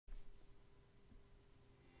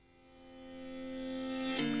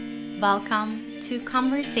Welcome to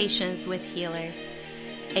Conversations with Healers,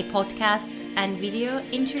 a podcast and video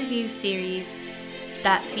interview series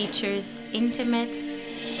that features intimate,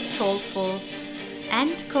 soulful,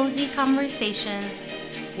 and cozy conversations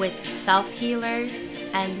with self-healers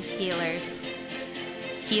and healers.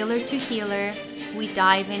 Healer to healer, we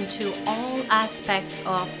dive into all aspects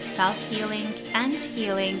of self-healing and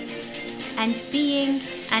healing and being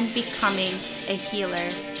and becoming a healer.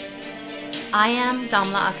 I am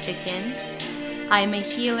Damla Aktekin. I'm a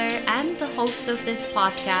healer and the host of this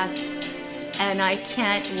podcast, and I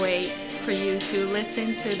can't wait for you to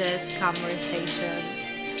listen to this conversation.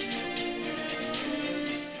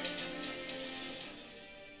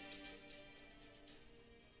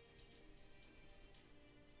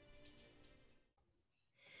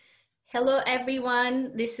 Hello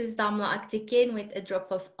everyone, this is Damla Aktekin with A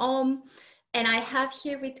Drop of Om. And I have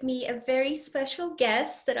here with me a very special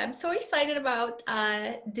guest that I'm so excited about.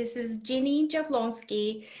 This is Ginny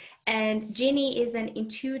Jablonski, and Ginny is an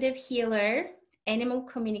intuitive healer, animal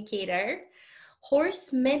communicator,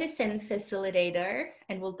 horse medicine facilitator,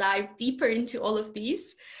 and we'll dive deeper into all of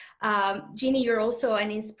these. Ginny, you're also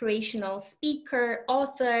an inspirational speaker,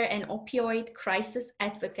 author, and opioid crisis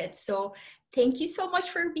advocate. So thank you so much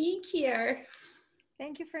for being here.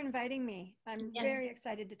 Thank you for inviting me. I'm very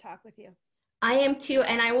excited to talk with you. I am too,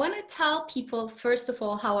 and I want to tell people, first of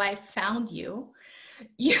all, how I found you.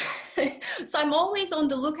 So I'm always on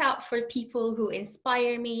the lookout for people who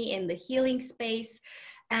inspire me in the healing space.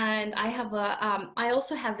 And I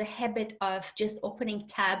also have the habit of just opening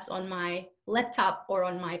tabs on my laptop or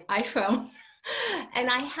on my iPhone.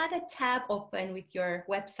 And I had a tab open with your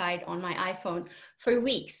website on my iPhone for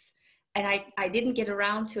weeks. And I didn't get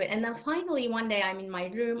around to it. And then finally, one day I'm in my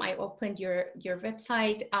room, I opened your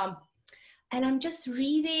website. And I'm just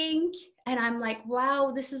reading and I'm like,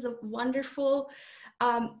 wow, this is a wonderful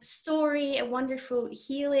story, a wonderful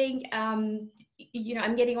healing. I'm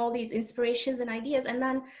getting all these inspirations and ideas. And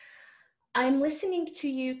then I'm listening to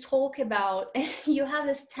you talk about, you have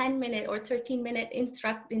this 10-minute or 13-minute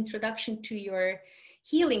introduction to your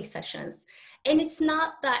healing sessions. And it's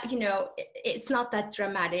not that, it's not that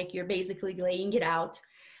dramatic. You're basically laying it out.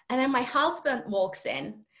 And then my husband walks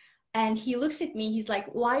in. And he looks at me, he's like,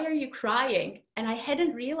 why are you crying? And I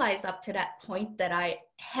hadn't realized up to that point that I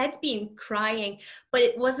had been crying, but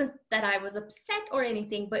it wasn't that I was upset or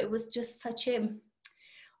anything, but it was just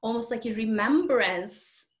almost like a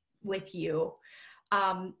remembrance with you.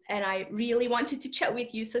 And I really wanted to chat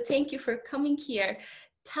with you. So thank you for coming here.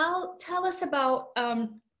 Tell us about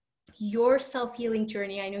your self-healing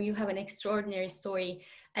journey. I know you have an extraordinary story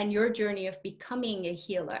and your journey of becoming a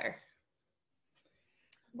healer.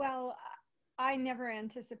 Well, I never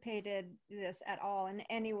anticipated this at all in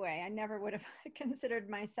any way. I never would have considered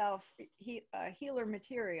myself healer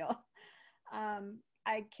material.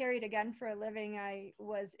 I carried a gun for a living. I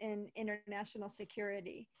was in international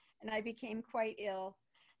security and I became quite ill.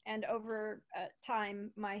 And over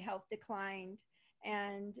time, my health declined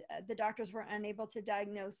and the doctors were unable to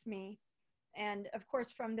diagnose me. And of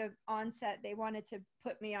course, from the onset, they wanted to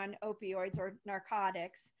put me on opioids or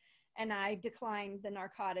narcotics. And I declined the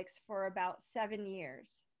narcotics for about 7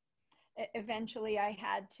 years. Eventually, I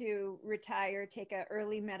had to retire, take an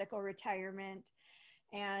early medical retirement.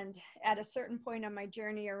 And at a certain point on my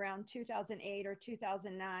journey around 2008 or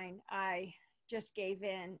 2009, I just gave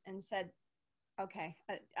in and said, okay,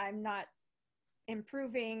 I'm not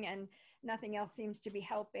improving and nothing else seems to be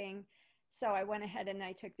helping. So I went ahead and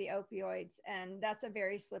I took the opioids. And that's a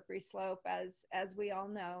very slippery slope, as we all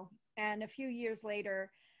know. And a few years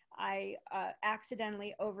later, I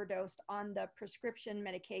accidentally overdosed on the prescription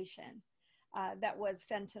medication that was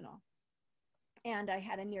fentanyl. And I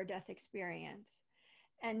had a near-death experience.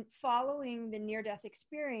 And following the near-death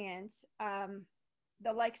experience,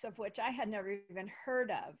 the likes of which I had never even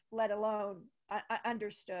heard of, let alone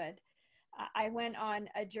understood, I went on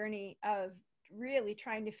a journey of really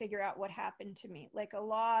trying to figure out what happened to me. Like a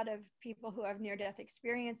lot of people who have near-death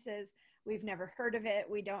experiences, we've never heard of it.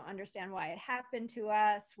 We don't understand why it happened to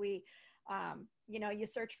us. We, you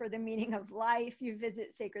search for the meaning of life. You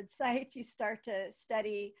visit sacred sites. You start to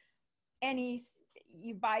study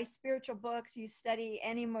you buy spiritual books. You study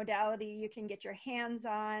any modality you can get your hands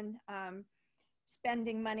on,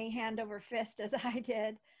 spending money hand over fist as I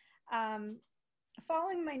did.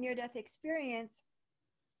 Following my near-death experience,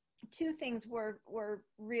 two things were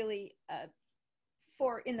really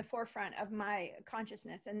in the forefront of my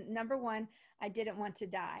consciousness. And number one, I didn't want to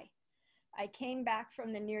die. I came back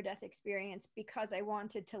from the near-death experience because I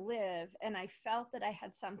wanted to live, and I felt that I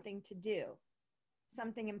had something to do,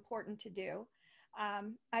 something important to do.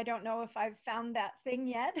 I don't know if I've found that thing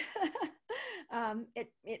yet.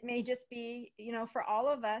 It may just be, you know, for all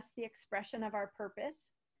of us, the expression of our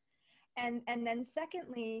purpose. And then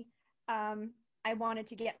secondly, I wanted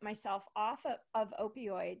to get myself off of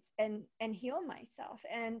opioids and heal myself,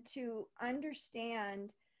 and to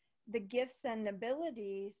understand the gifts and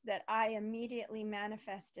abilities that I immediately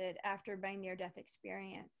manifested after my near-death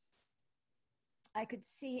experience. I could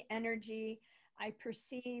see energy. I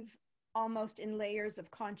perceive almost in layers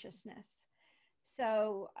of consciousness.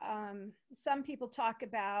 So some people talk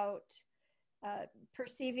about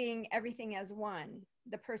perceiving everything as one,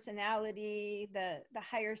 the personality, the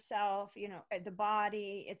higher self, you know, the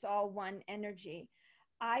body, it's all one energy.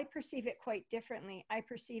 I perceive it quite differently. I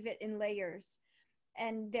perceive it in layers.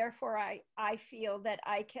 And therefore, I feel that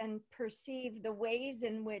I can perceive the ways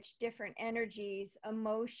in which different energies,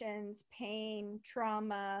 emotions, pain,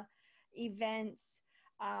 trauma, events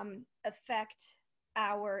affect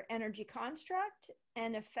our energy construct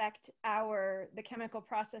and affect the chemical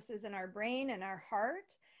processes in our brain and our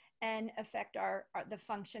heart, and affect the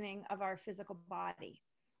functioning of our physical body.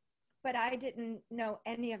 But I didn't know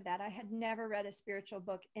any of that. I had never read a spiritual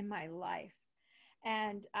book in my life.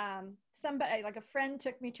 And somebody, like a friend,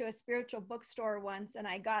 took me to a spiritual bookstore once, and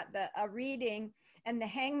I got a reading, and the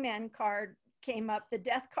hangman card came up, the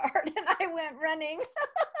death card, and I went running.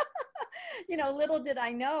 You know, little did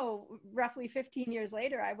I know, roughly 15 years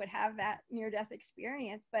later, I would have that near-death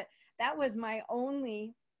experience. But that was my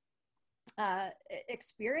only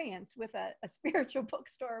experience with a spiritual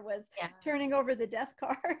bookstore, was turning over the death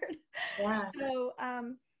card. So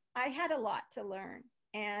I had a lot to learn.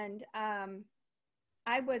 And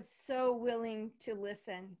I was so willing to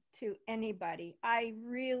listen to anybody. I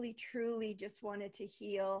really, truly just wanted to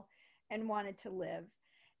heal and wanted to live.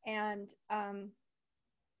 And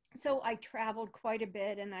so I traveled quite a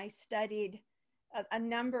bit, and I studied a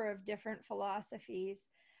number of different philosophies,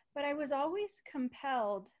 but I was always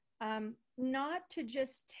compelled not to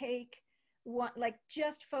just take one, like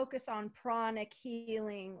just focus on pranic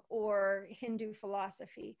healing or Hindu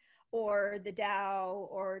philosophy or the Tao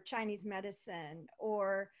or Chinese medicine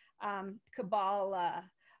or Kabbalah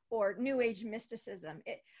or New Age mysticism.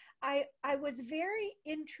 I was very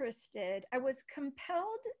interested. I was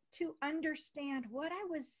compelled to understand what I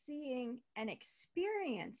was seeing and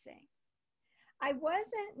experiencing. I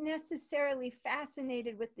wasn't necessarily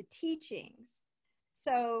fascinated with the teachings.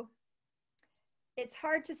 So it's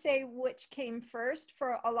hard to say which came first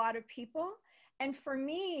for a lot of people. And for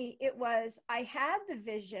me, it was, I had the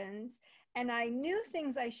visions and I knew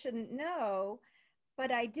things I shouldn't know,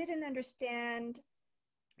 but I didn't understand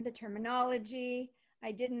the terminology.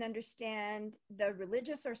 I didn't understand the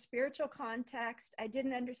religious or spiritual context. I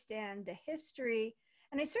didn't understand the history.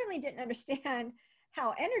 And I certainly didn't understand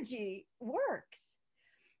how energy works.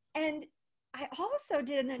 And I also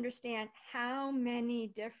didn't understand how many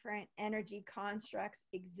different energy constructs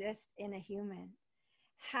exist in a human,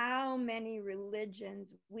 how many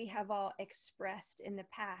religions we have all expressed in the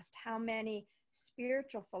past, how many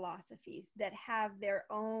spiritual philosophies that have their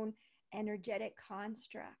own energetic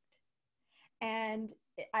construct. And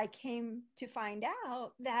I came to find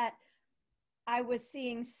out that I was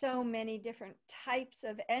seeing so many different types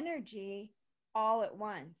of energy all at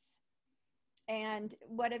once. And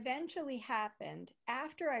what eventually happened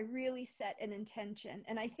after I really set an intention,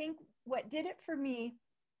 and I think what did it for me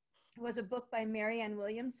was a book by Marianne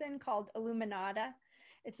Williamson called Illuminata.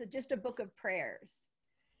 It's just a book of prayers.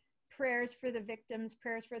 Prayers for the victims,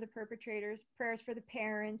 prayers for the perpetrators, prayers for the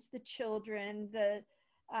parents, the children, the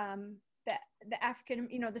African,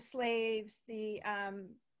 you know, the slaves, the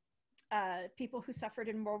people who suffered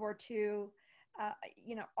in World War II,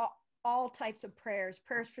 you know, all types of prayers,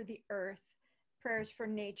 prayers for the earth, prayers for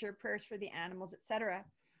nature, prayers for the animals, etc.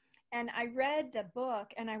 And I read the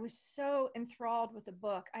book and I was so enthralled with the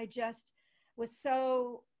book. I just was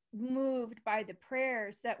so moved by the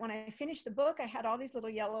prayers that when I finished the book, I had all these little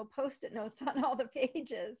yellow Post-it notes on all the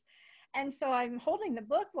pages. And so I'm holding the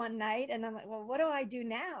book one night and I'm like, well, what do I do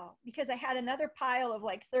now? Because I had another pile of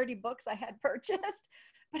like 30 books I had purchased,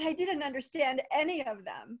 but I didn't understand any of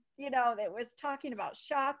them. You know, it was talking about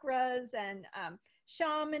chakras and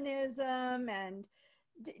shamanism and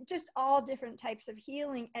just all different types of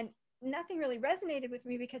healing. And nothing really resonated with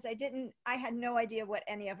me because I had no idea what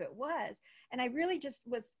any of it was. And I really just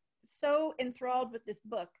was so enthralled with this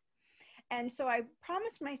book. And so I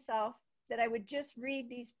promised myself that I would just read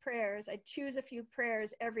these prayers. I'd choose a few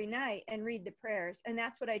prayers every night and read the prayers. And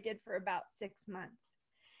that's what I did for about 6 months.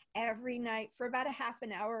 Every night for about a half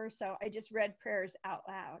an hour or so, I just read prayers out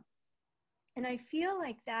loud. And I feel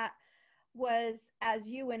like that was, as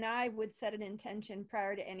you and I would set an intention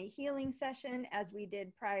prior to any healing session, as we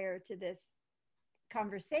did prior to this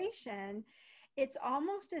conversation, it's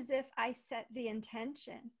almost as if I set the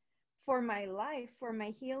intention for my life, for my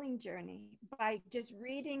healing journey, by just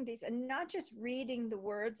reading these, and not just reading the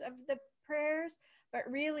words of the prayers, but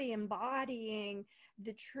really embodying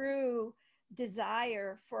the true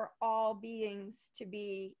desire for all beings to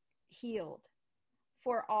be healed,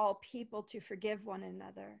 for all people to forgive one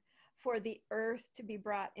another, for the earth to be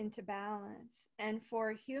brought into balance, and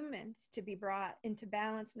for humans to be brought into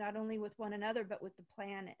balance, not only with one another, but with the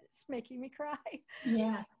planet. It's making me cry.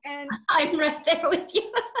 Yeah. And I'm right there with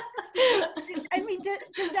you. I mean,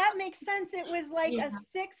 does that make sense? It was like Yeah. a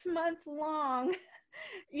 6-month long,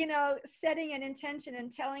 setting an intention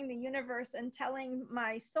and telling the universe and telling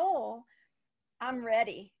my soul, I'm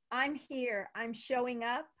ready. I'm here. I'm showing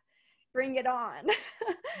up. Bring it on.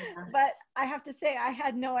 Yeah. But I have to say, I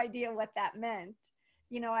had no idea what that meant.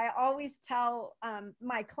 I always tell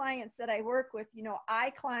my clients that I work with, I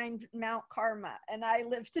climbed Mount Karma and I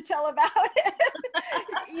live to tell about it,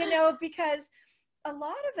 because a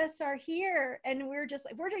lot of us are here and we're just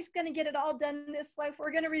going to get it all done in this life.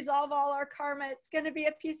 We're going to resolve all our karma. It's going to be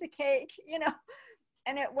a piece of cake,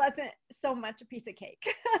 and it wasn't so much a piece of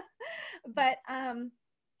cake. But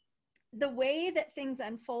the way that things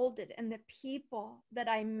unfolded and the people that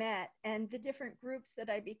I met and the different groups that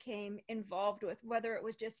I became involved with, whether it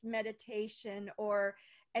was just meditation or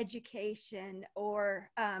education or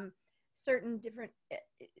certain different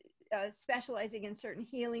specializing in certain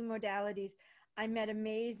healing modalities, I met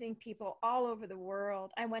amazing people all over the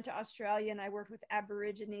world. I went to Australia and I worked with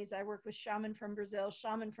Aborigines. I worked with shaman from Brazil,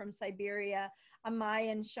 shaman from Siberia, a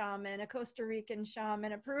Mayan shaman, a Costa Rican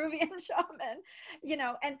shaman, a Peruvian shaman,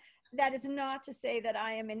 and that is not to say that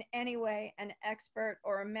I am in any way an expert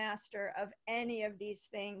or a master of any of these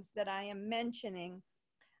things that I am mentioning.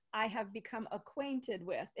 I have become acquainted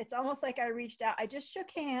with. It's almost like I reached out. I just shook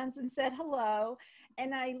hands and said hello,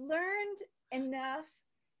 and I learned enough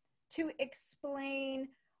to explain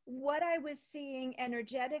what I was seeing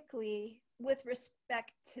energetically with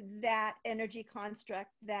respect to that energy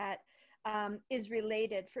construct that is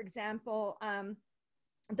related. For example,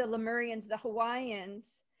 the Lemurians, the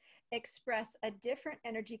Hawaiians, express a different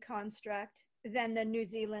energy construct than the New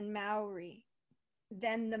Zealand Maori,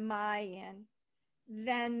 than the Mayan,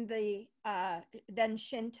 than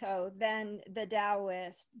Shinto, than the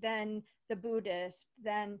Taoist, than the Buddhist,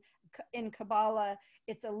 than in Kabbalah.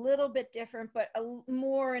 It's a little bit different, but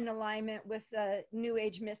more in alignment with the New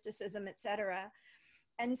Age mysticism, etc.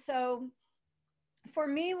 And so for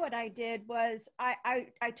me, what I did was I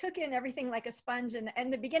took in everything like a sponge. And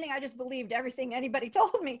in the beginning, I just believed everything anybody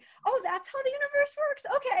told me. Oh, that's how the universe works.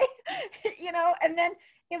 Okay. And then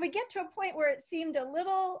it would get to a point where it seemed a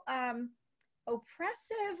little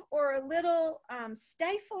oppressive or a little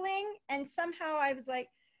stifling. And somehow I was like,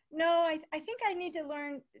 no, I think I need to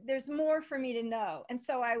learn. There's more for me to know. And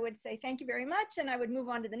so I would say, thank you very much. And I would move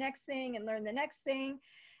on to the next thing and learn the next thing.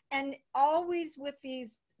 And always with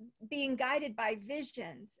these being guided by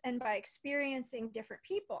visions and by experiencing different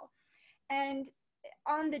people. And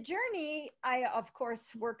on the journey, I, of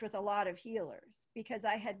course, worked with a lot of healers because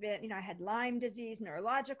I had been, I had Lyme disease,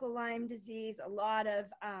 neurological Lyme disease, a lot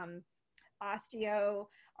of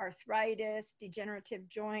osteoarthritis, degenerative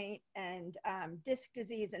joint, and disc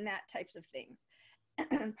disease, and that types of things.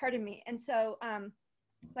 Pardon me. And so,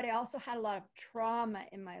 but I also had a lot of trauma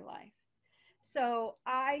in my life. So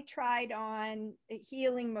I tried on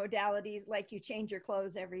healing modalities like you change your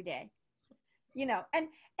clothes every day, and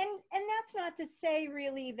that's not to say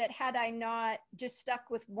really that had I not just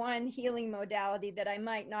stuck with one healing modality that I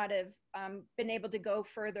might not have been able to go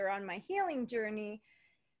further on my healing journey.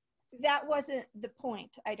 That wasn't the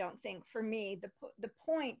point, I don't think, for me. The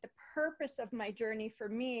point, the purpose of my journey for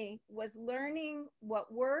me was learning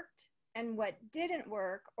what worked and what didn't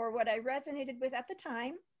work, or what I resonated with at the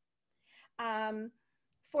time.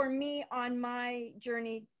 For me on my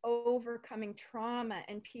journey overcoming trauma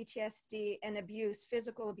and PTSD and abuse,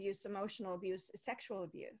 physical abuse, emotional abuse, sexual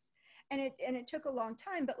abuse. And it took a long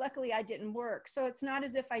time, but luckily I didn't work. So it's not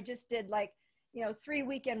as if I just did 3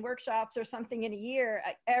 weekend workshops or something in a year.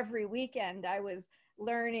 Every weekend I was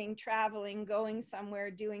learning, traveling, going somewhere,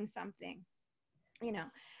 doing something,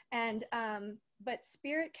 and, but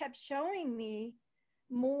Spirit kept showing me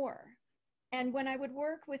more. And when I would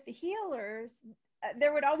work with the healers,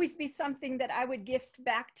 there would always be something that I would gift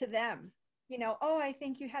back to them. Oh, I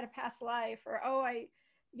think you had a past life, or, oh,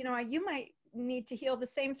 you might need to heal the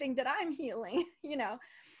same thing that I'm healing,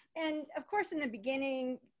 And of course, in the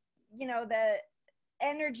beginning, the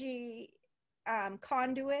energy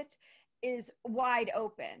conduit is wide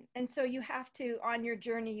open. And so you have to, on your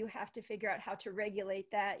journey, you have to figure out how to regulate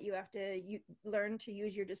that. You have to learn to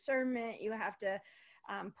use your discernment. You have to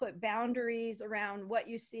put boundaries around what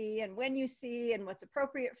you see and when you see and what's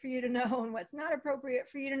appropriate for you to know and what's not appropriate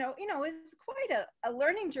for you to know. You know, it's quite a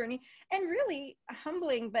learning journey, and really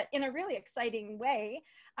humbling, but in a really exciting way.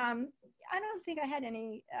 I don't think I had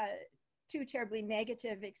any too terribly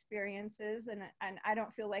negative experiences, and I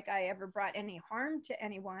don't feel like I ever brought any harm to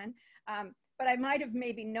anyone. But I might have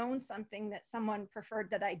maybe known something that someone preferred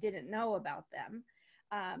that I didn't know about them.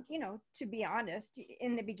 You know, to be honest,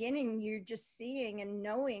 in the beginning, you're just seeing and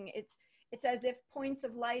knowing. It's as if points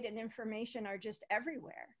of light and information are just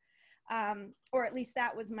everywhere, or at least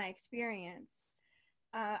that was my experience.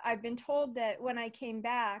 I've been told that when I came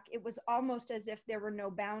back, it was almost as if there were no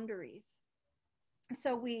boundaries.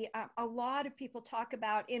 So a lot of people talk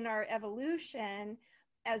about in our evolution,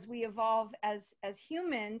 as we evolve as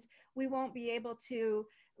humans, we won't be able to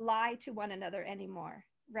lie to one another anymore,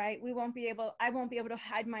 right? I won't be able to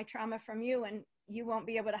hide my trauma from you, and you won't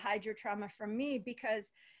be able to hide your trauma from me,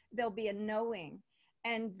 because there'll be a knowing.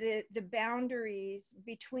 And the boundaries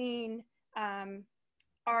between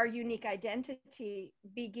our unique identity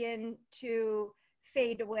begin to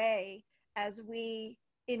fade away as we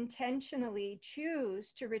intentionally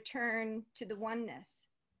choose to return to the oneness.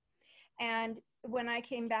 And when I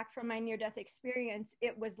came back from my near-death experience,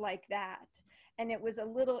 it was like that. And it was a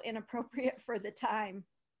little inappropriate for the time.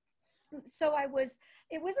 So it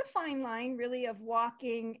was a fine line, really, of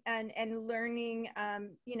walking and learning,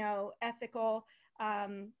 you know, ethical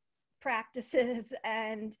practices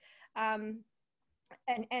and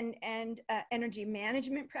energy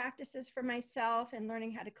management practices for myself, and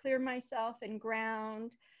learning how to clear myself and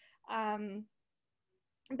ground.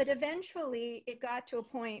 But eventually it got to a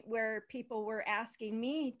point where people were asking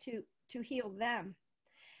me to heal them.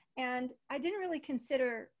 And I didn't really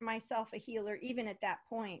consider myself a healer even at that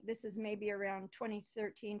point. This is maybe around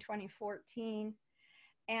 2013, 2014.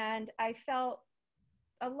 And I felt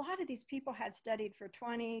a lot of these people had studied for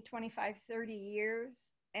 20, 25, 30 years.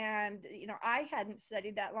 And, you know, I hadn't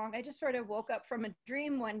studied that long. I just sort of woke up from a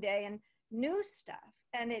dream one day and knew stuff.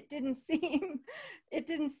 And it didn't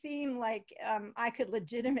seem like I could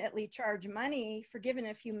legitimately charge money for giving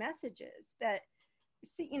a few messages that,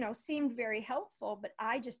 you know, seemed very helpful, but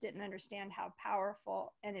I just didn't understand how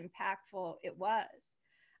powerful and impactful it was.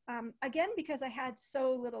 Again, because I had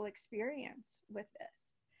so little experience with this.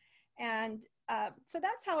 And so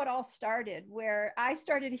that's how it all started, where I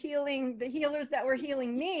started healing the healers that were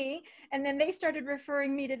healing me, and then they started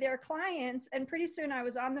referring me to their clients. And pretty soon I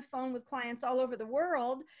was on the phone with clients all over the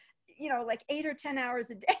world, you know, like 8 or 10 hours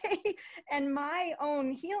a day. And my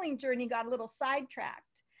own healing journey got a little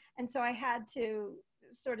sidetracked. And so I had to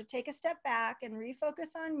sort of take a step back and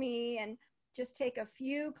refocus on me and just take a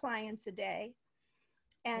few clients a day.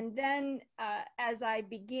 And then as I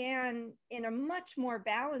began in a much more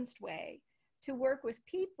balanced way to work with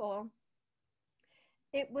people,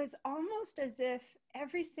 it was almost as if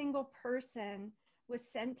every single person was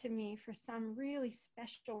sent to me for some really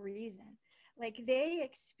special reason. Like they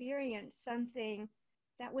experienced something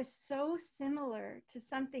that was so similar to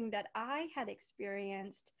something that I had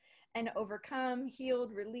experienced and overcome,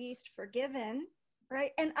 healed, released, forgiven,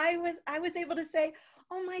 right? And I was able to say,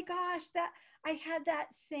 oh my gosh, that I had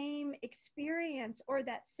that same experience or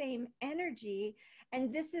that same energy,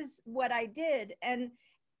 and this is what I did. And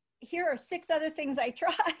here are 6 other things I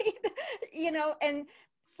tried, you know, and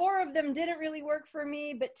 4 of them didn't really work for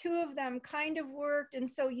me, but 2 of them kind of worked. And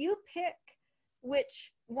so you pick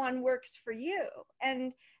which one works for you.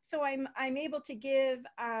 And so I'm able to give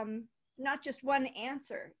not just one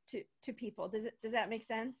answer to people. Does that make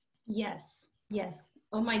sense? Yes. Yes.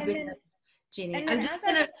 Oh my goodness. Ginny, and I'm just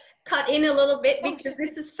gonna cut in a little bit because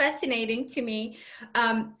this is fascinating to me.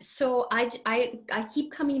 So I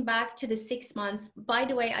keep coming back to the 6 months. By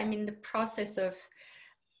the way, I'm in the process of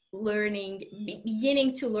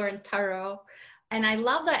beginning to learn tarot, and I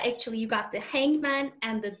love that actually you got the Hangman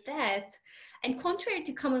and the Death. And contrary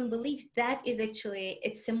to common belief, that is actually,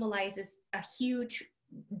 it symbolizes a huge,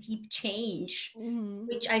 deep change,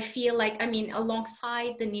 which I feel like, I mean,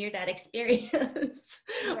 alongside the near-death experience,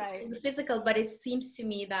 right, the physical, but it seems to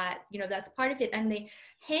me that, you know, that's part of it. And the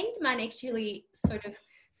Hanged Man actually sort of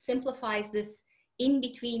simplifies this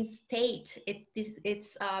in-between state.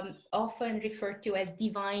 It's often referred to as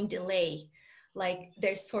divine delay. Like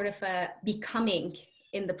there's sort of a becoming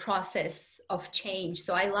in the process of change.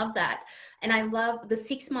 So I love that. And I love the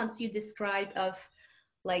 6 months you described of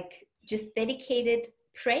like just dedicated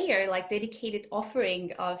prayer, like dedicated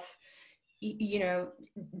offering of, you know,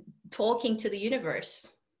 talking to the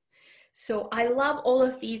universe. So I love all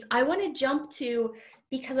of these. I want to jump to,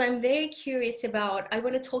 because I'm very curious about, I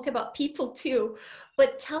want to talk about people too,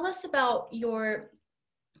 but tell us about your,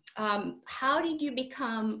 how did you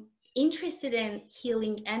become interested in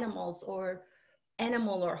healing animals or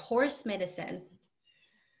animal or horse medicine?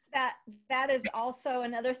 That is also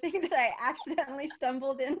another thing that I accidentally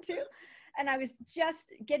stumbled into, and I was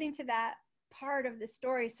just getting to that part of the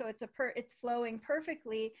story, so it's flowing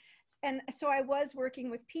perfectly. And so I was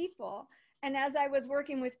working with people, and as I was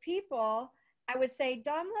working with people, I would say,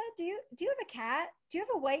 Damla, do you have a cat? Do you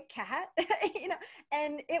have a white cat? You know,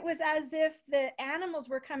 and it was as if the animals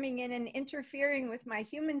were coming in and interfering with my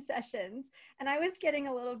human sessions, and I was getting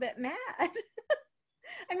a little bit mad.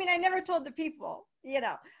 I mean, I never told the people, you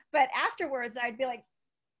know, but afterwards I'd be like,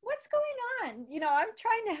 what's going on? You know, I'm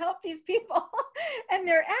trying to help these people and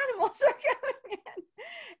their animals are coming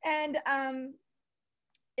in. And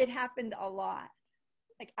it happened a lot.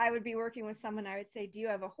 Like I would be working with someone, I would say, do you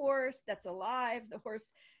have a horse that's alive? The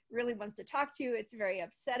horse really wants to talk to you. It's very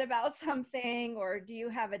upset about something. Or do you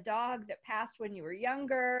have a dog that passed when you were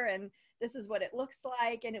younger? And this is what it looks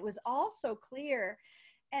like. And it was all so clear.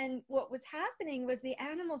 And what was happening was the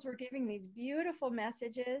animals were giving these beautiful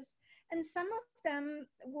messages, and some of them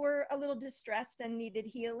were a little distressed and needed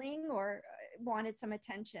healing or wanted some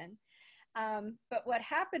attention. But what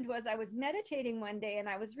happened was I was meditating one day and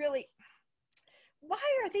I was really, why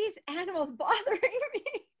are these animals bothering me?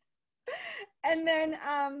 And then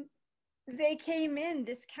they came in,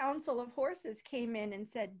 this council of horses came in and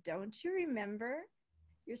said, don't you remember?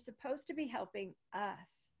 You're supposed to be helping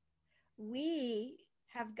us. We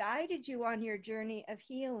have guided you on your journey of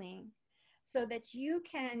healing so that you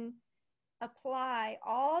can apply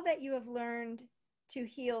all that you have learned to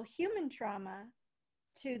heal human trauma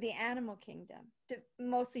to the animal kingdom,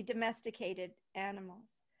 mostly domesticated animals.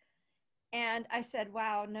 And I said,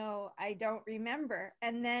 wow, no, I don't remember.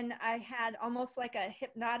 And then I had almost like a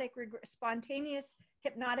spontaneous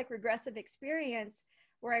hypnotic regressive experience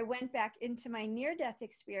where I went back into my near-death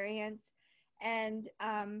experience. And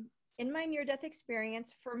in my near-death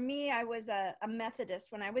experience, for me, I was a Methodist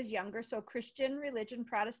when I was younger. So Christian religion,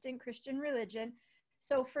 Protestant Christian religion.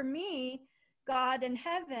 So for me, God and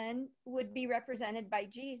heaven would be represented by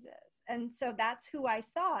Jesus. And so that's who I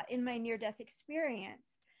saw in my near-death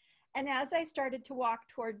experience. And as I started to walk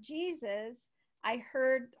toward Jesus, I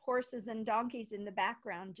heard horses and donkeys in the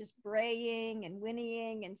background just braying and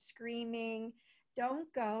whinnying and screaming, don't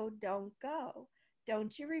go, don't go.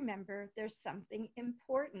 Don't you remember there's something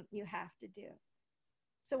important you have to do?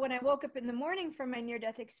 So when I woke up in the morning from my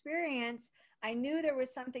near-death experience, I knew there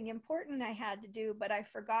was something important I had to do, but I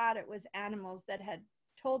forgot it was animals that had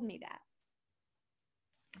told me that.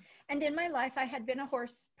 And in my life, I had been a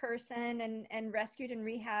horse person and rescued and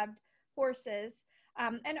rehabbed horses,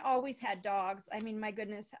 and always had dogs. I mean, my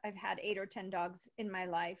goodness, I've had 8 or 10 dogs in my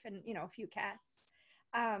life and, you know, a few cats.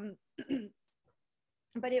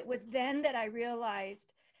 But it was then that I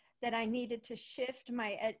realized that I needed to shift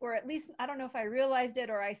or at least, I don't know if I realized it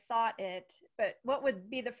or I thought it, but what would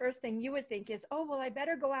be the first thing you would think is, oh, well, I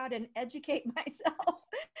better go out and educate myself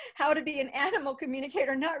how to be an animal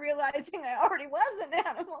communicator, not realizing I already was an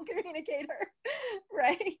animal communicator,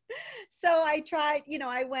 right? So I tried, you know,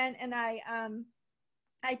 I went and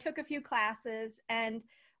I took a few classes, and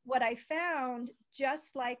what I found,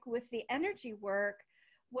 just like with the energy work,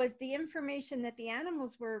 was the information that the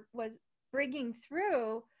animals was bringing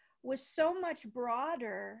through was so much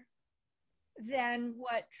broader than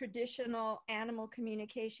what traditional animal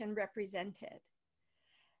communication represented.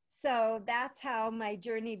 So that's how my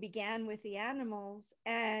journey began with the animals,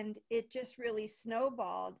 and it just really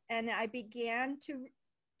snowballed. And I began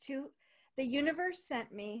to the universe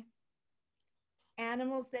sent me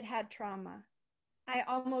animals that had trauma. I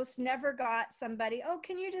almost never got somebody, oh,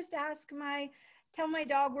 can you just tell my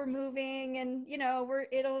dog we're moving and, you know,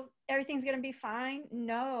 everything's going to be fine.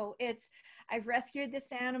 No, I've rescued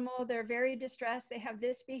this animal. They're very distressed. They have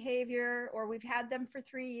this behavior, or we've had them for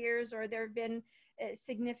 3 years, or there have been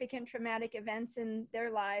significant traumatic events in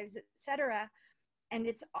their lives, etc. And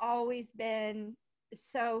it's always been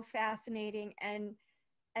so fascinating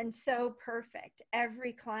and so perfect,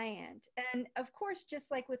 every client. And of course,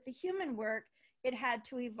 just like with the human work, it had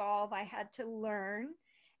to evolve. I had to learn.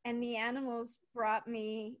 And the animals brought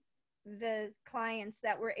me the clients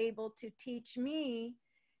that were able to teach me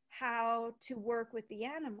how to work with the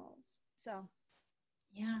animals. So,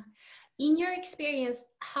 yeah. In your experience,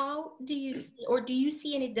 how do you see, or do you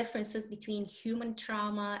see any differences between human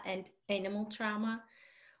trauma and animal trauma,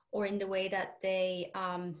 or in the way that they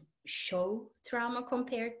show trauma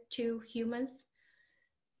compared to humans?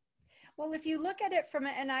 Well, if you look at it from,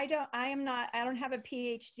 and I don't have a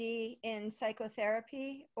PhD in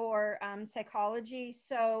psychotherapy or psychology.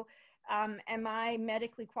 So am I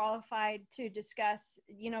medically qualified to discuss,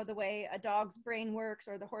 the way a dog's brain works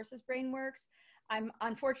or the horse's brain works? I'm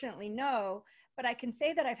unfortunately no, but I can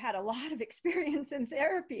say that I've had a lot of experience in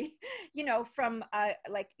therapy, from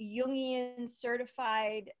like Jungian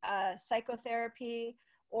certified psychotherapy,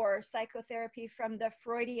 or psychotherapy from the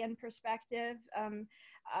Freudian perspective.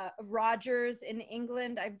 Rogers in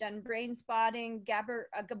England, I've done brain spotting,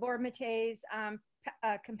 Gabor Mate's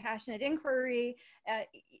compassionate inquiry,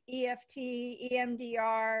 EFT,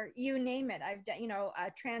 EMDR, you name it. I've done,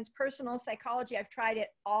 transpersonal psychology. I've tried it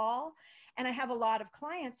all. And I have a lot of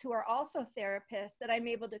clients who are also therapists that I'm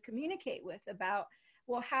able to communicate with about,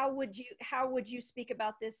 well, how would you speak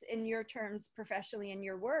about this in your terms professionally in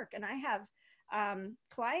your work? And I have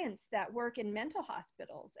clients that work in mental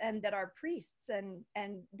hospitals and that are priests and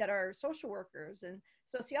that are social workers and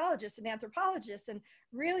sociologists and anthropologists and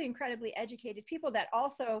really incredibly educated people that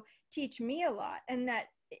also teach me a lot and that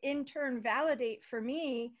in turn validate for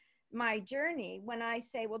me my journey. When I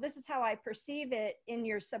say, well, this is how I perceive it in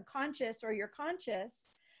your subconscious or your conscious,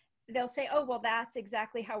 they'll say, oh, well, that's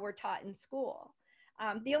exactly how we're taught in school.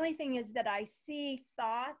 The only thing is that I see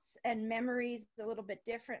thoughts and memories a little bit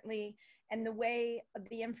differently, and the way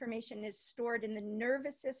the information is stored in the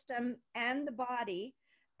nervous system and the body,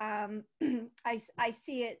 I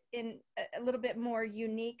see it in a little bit more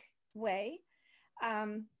unique way.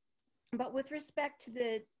 But with respect to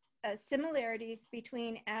the similarities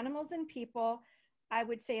between animals and people, I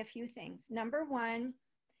would say a few things. Number one,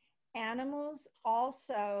 animals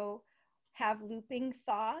also have looping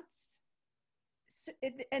thoughts.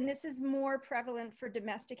 And this is more prevalent for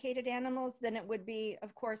domesticated animals than it would be,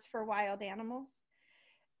 of course, for wild animals,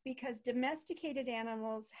 because domesticated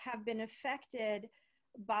animals have been affected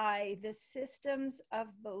by the systems of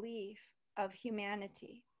belief of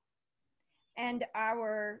humanity. And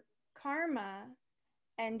our karma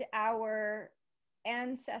and our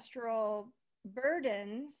ancestral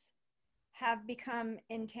burdens have become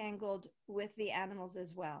entangled with the animals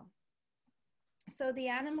as well. So the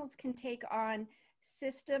animals can take on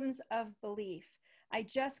systems of belief. I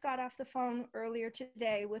just got off the phone earlier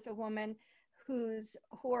today with a woman whose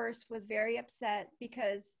horse was very upset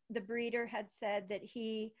because the breeder had said that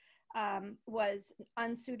he was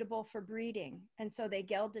unsuitable for breeding. And so they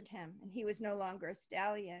gelded him and he was no longer a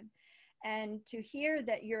stallion. And to hear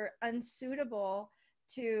that you're unsuitable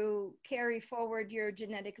to carry forward your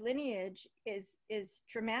genetic lineage is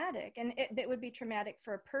traumatic. And it would be traumatic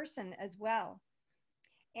for a person as well.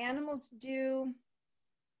 Animals do,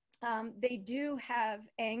 they do have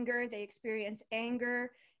anger. They experience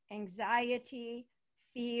anger, anxiety,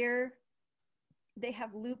 fear. They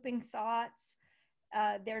have looping thoughts.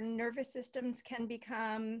 Their nervous systems can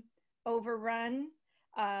become overrun,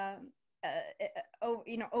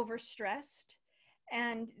 overstressed.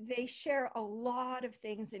 And they share a lot of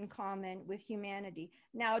things in common with humanity.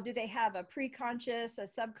 Now, do they have a preconscious, a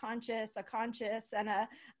subconscious, a conscious, and a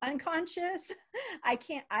unconscious? I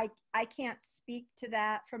can't speak to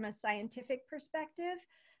that from a scientific perspective.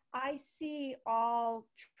 I see all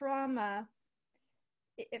trauma,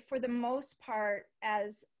 for the most part,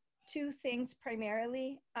 as two things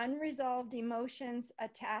primarily: unresolved emotions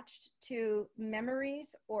attached to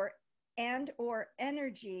memories or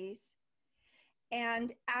energies,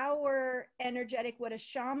 and our energetic, what a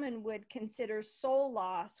shaman would consider soul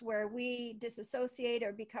loss, where we disassociate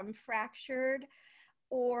or become fractured,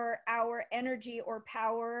 or our energy or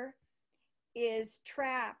power is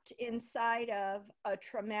trapped inside of a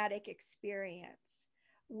traumatic experience,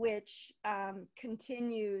 which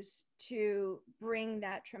continues to bring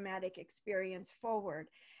that traumatic experience forward.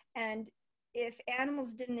 And if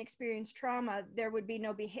animals didn't experience trauma, there would be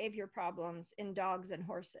no behavior problems in dogs and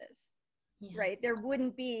horses. Yeah. Right? There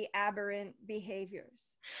wouldn't be aberrant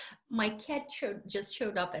behaviors. My cat just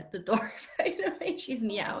showed up at the door, by the way. She's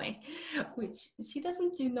meowing, which she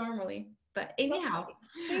doesn't do normally. But anyhow. Well,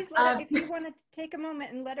 please let her, if you want to take a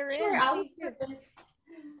moment and let her sure, in. I'll please do. Okay.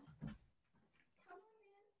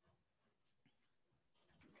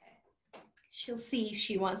 She'll see if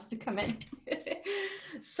she wants to come in.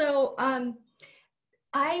 So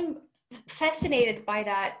I'm fascinated by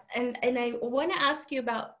that, and I want to ask you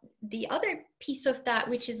about the other piece of that,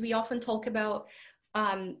 which is we often talk about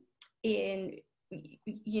in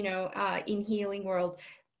healing world,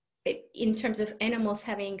 in terms of animals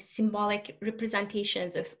having symbolic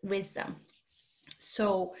representations of wisdom.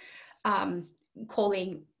 So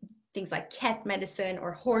calling things like cat medicine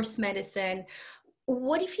or horse medicine,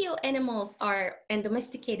 what do you feel animals are, and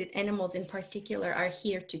domesticated animals in particular, are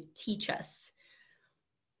here to teach us?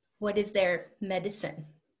 What is their medicine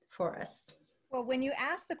for us? Well, when you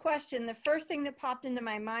asked the question, the first thing that popped into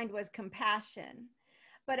my mind was compassion.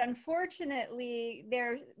 But unfortunately,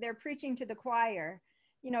 they're preaching to the choir.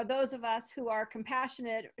 You know, those of us who are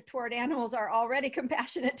compassionate toward animals are already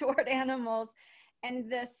compassionate toward animals.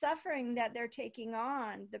 And the suffering that they're taking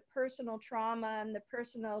on, the personal trauma and the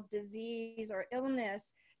personal disease or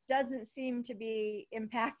illness, doesn't seem to be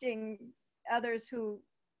impacting others who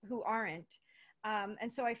aren't.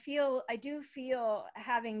 And so I do feel,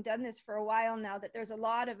 having done this for a while now, that there's a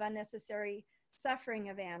lot of unnecessary suffering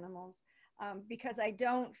of animals, because I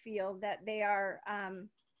don't feel that they are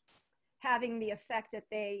having the effect that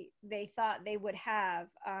they thought they would have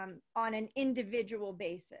on an individual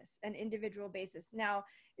basis. Now,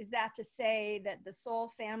 is that to say that the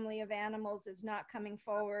soul family of animals is not coming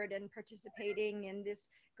forward and participating in this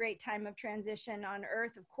great time of transition on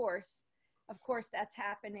Earth? Of course that's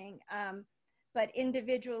happening. But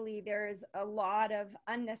individually, there is a lot of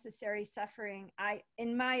unnecessary suffering,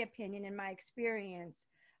 in my opinion, in my experience,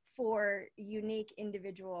 for unique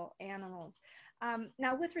individual animals.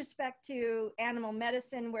 Now, with respect to animal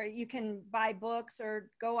medicine, where you can buy books or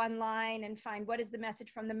go online and find what is the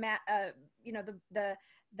message from the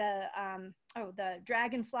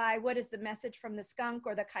dragonfly, what is the message from the skunk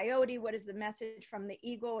or the coyote, what is the message from the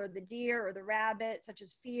eagle or the deer or the rabbit, such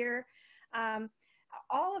as fear.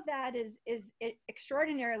 All of that is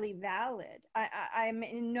extraordinarily valid. I'm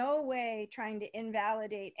in no way trying to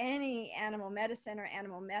invalidate any animal medicine or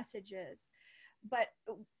animal messages, but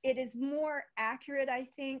it is more accurate, I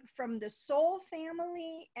think, from the soul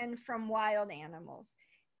family and from wild animals.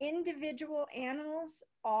 Individual animals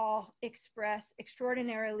all express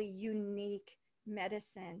extraordinarily unique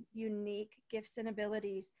medicine, unique gifts and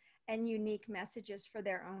abilities, and unique messages for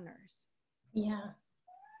their owners. Yeah.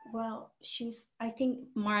 Well, I think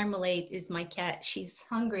Marmalade is my cat. She's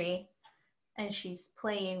hungry and she's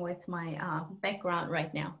playing with my background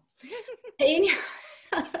right now. And,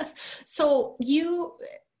 so you're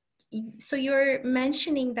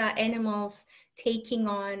mentioning that animals taking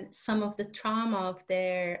on some of the trauma of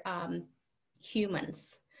their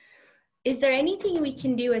humans. Is there anything we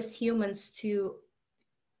can do as humans to,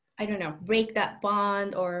 I don't know, break that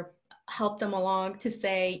bond or help them along to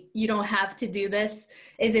say, you don't have to do this?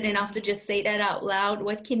 Is it enough to just say that out loud?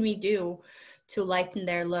 What can we do to lighten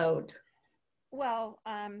their load? Well,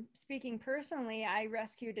 speaking personally, I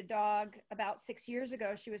rescued a dog about 6 years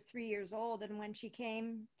ago. She was 3 years old. And when she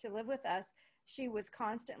came to live with us, she was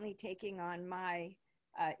constantly taking on my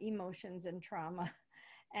emotions and trauma.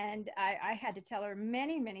 And I had to tell her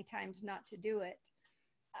many, many times not to do it.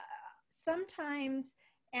 Sometimes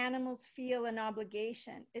animals feel an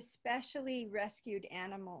obligation, especially rescued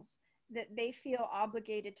animals, that they feel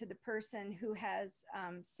obligated to the person who has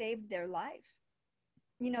saved their life.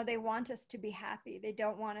 You know, they want us to be happy. They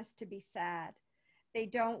don't want us to be sad. They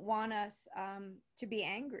don't want us to be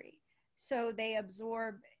angry. So they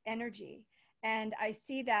absorb energy. And I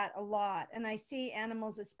see that a lot. And I see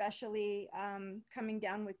animals especially coming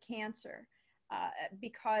down with cancer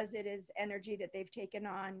because it is energy that they've taken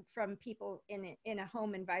on from people in a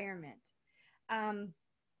home environment.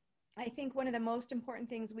 I think one of the most important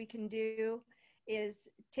things we can do is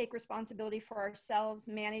take responsibility for ourselves,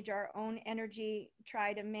 manage our own energy,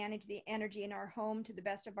 try to manage the energy in our home to the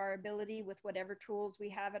best of our ability with whatever tools we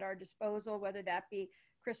have at our disposal, whether that be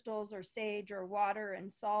crystals or sage or water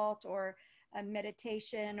and salt or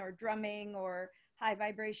meditation or drumming or high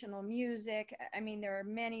vibrational music. I mean, there are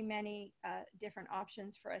many, many different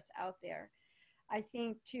options for us out there. I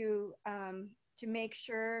think to make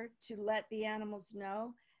sure to let the animals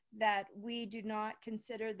know that we do not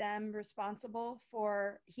consider them responsible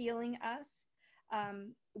for healing us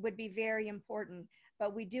would be very important.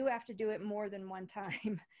 But we do have to do it more than one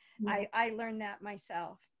time. Mm-hmm. I learned that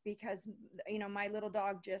myself because, you know, my little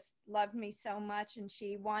dog just loved me so much, and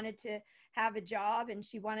she wanted to have a job, and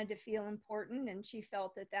she wanted to feel important, and she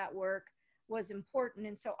felt that that work was important.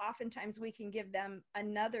 And so oftentimes we can give them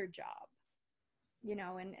another job, you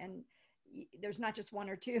know, and there's not just one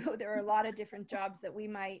or two. There are a lot of different jobs that we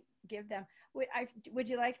might give them. Would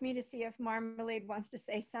you like me to see if Marmalade wants to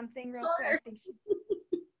say something real quick? I think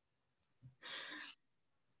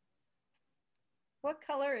What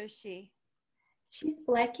color is she? She's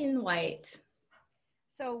black and white.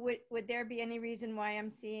 So would there be any reason why I'm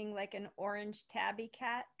seeing like an orange tabby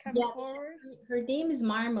cat come forward? Her name is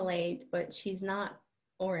Marmalade, but she's not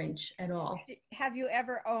orange at all. Have you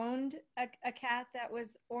ever owned a cat that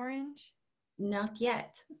was orange? Not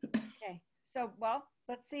yet. Okay. So, well,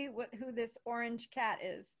 Let's see who this orange cat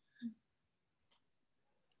is.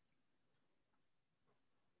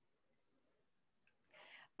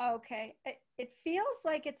 Okay, it feels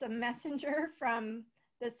like it's a messenger from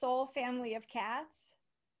the soul family of cats,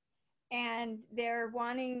 and they're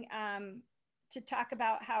wanting to talk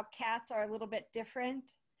about how cats are a little bit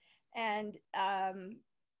different, and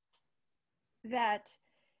that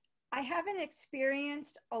I haven't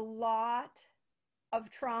experienced a lot of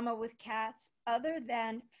trauma with cats other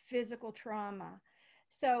than physical trauma.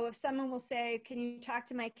 So if someone will say, can you talk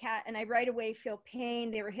to my cat? And I right away feel pain,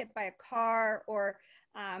 they were hit by a car, or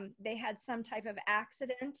they had some type of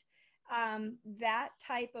accident, that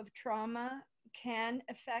type of trauma can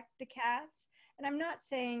affect the cats. And I'm not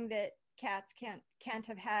saying that cats can't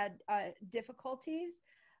have had difficulties,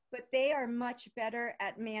 but they are much better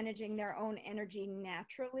at managing their own energy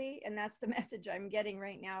naturally. And that's the message I'm getting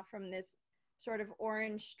right now from this sort of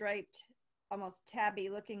orange striped, almost tabby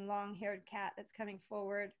looking long-haired cat that's coming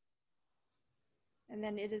forward. And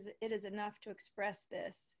then it is enough to express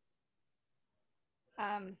this.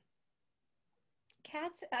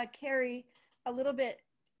 Cats carry a little bit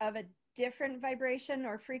of a different vibration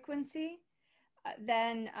or frequency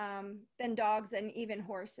than dogs and even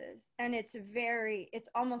horses. And it's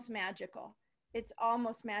almost magical. It's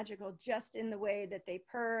almost magical just in the way that they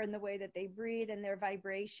purr and the way that they breathe and their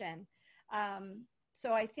vibration.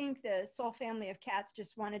 So I think the soul family of cats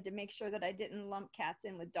just wanted to make sure that I didn't lump cats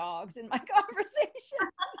in with dogs in my conversation.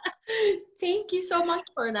 Thank you so much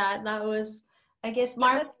for that. That was, I guess,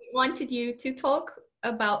 Mark wanted you to talk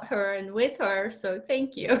about her and with her, so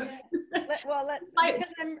thank you. Yeah. Well,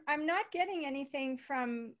 because I'm not getting anything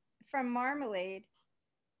from Marmalade.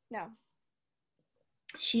 No.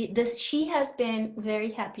 She has been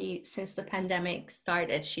very happy since the pandemic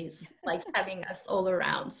started. She's like having us all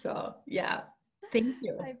around. So yeah, thank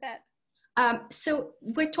you. I bet. So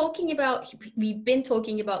we've been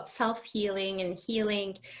talking about self-healing and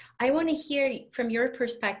healing. I want to hear from your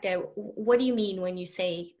perspective, what do you mean when you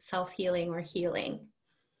say self-healing or healing?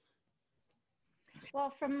 Well,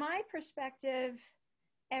 from my perspective,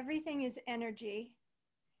 everything is energy.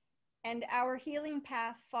 And our healing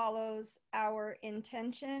path follows our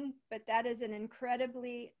intention, but that is an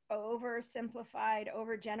incredibly oversimplified,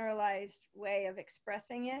 overgeneralized way of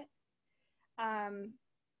expressing it.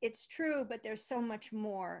 It's true, but there's so much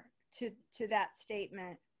more to that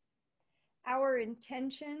statement. Our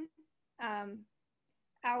intention,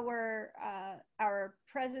 our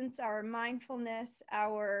presence, our mindfulness,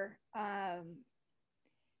 our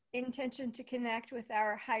intention to connect with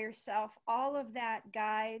our higher self, all of that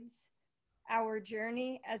guides our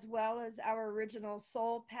journey, as well as our original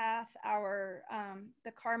soul path,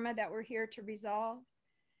 the karma that we're here to resolve.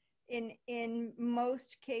 In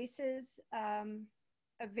most cases,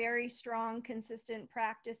 a very strong, consistent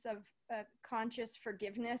practice of conscious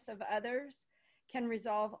forgiveness of others can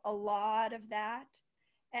resolve a lot of that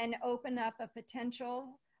and open up a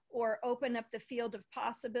potential or open up the field of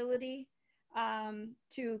possibility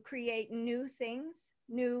to create new things,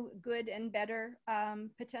 new, good, and better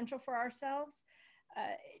potential for ourselves.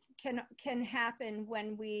 Can happen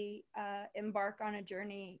when we embark on a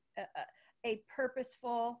journey, a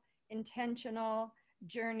purposeful, intentional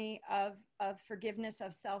journey of forgiveness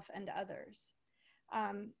of self and others.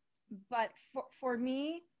 But for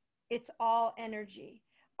me, it's all energy.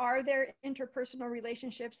 Are there interpersonal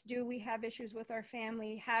relationships? Do we have issues with our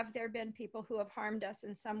family? Have there been people who have harmed us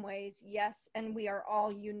in some ways? Yes, and we are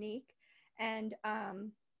all unique. And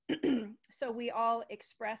so we all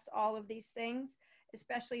express all of these things,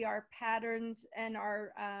 especially our patterns and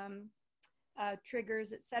our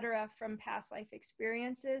triggers, etc., from past life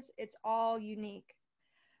experiences. It's all unique.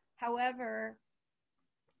 However,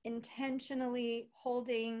 intentionally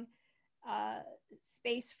holding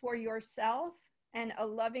space for yourself and a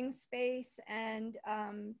loving space and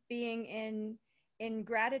being in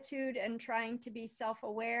gratitude and trying to be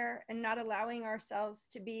self-aware and not allowing ourselves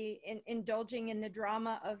to be indulging in the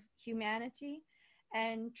drama of humanity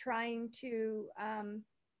and trying to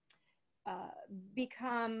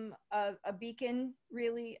become a beacon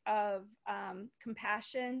really of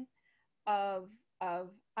compassion, of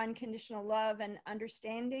unconditional love and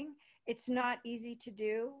understanding. It's not easy to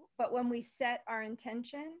do, but when we set our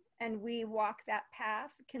intention and we walk that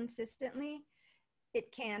path consistently,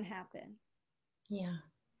 it can happen. Yeah.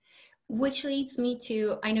 Which leads me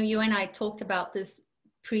to, I know you and I talked about this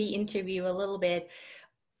pre-interview a little bit.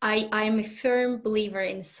 I'm a firm believer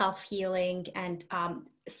in self-healing and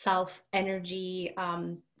self-energy,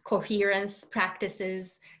 coherence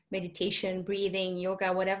practices, meditation, breathing,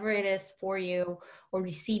 yoga, whatever it is for you, or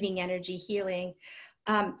receiving energy, healing.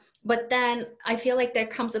 But then I feel like there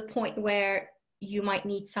comes a point where you might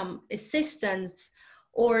need some assistance,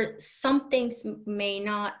 or some things may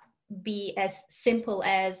not be as simple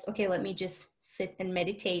as, okay, let me just sit and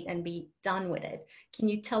meditate and be done with it. Can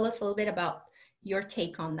you tell us a little bit about your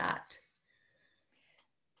take on that?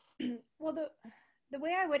 Well, the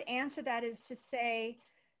way I would answer that is to say,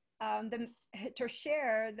 to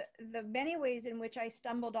share the many ways in which I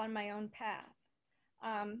stumbled on my own path.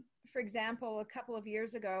 For example, a couple of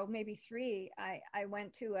years ago, maybe 3, I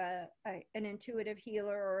went to an intuitive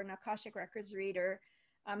healer or an Akashic Records reader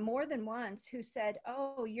more than once, who said,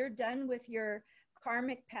 oh, you're done with your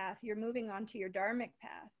karmic path, you're moving on to your dharmic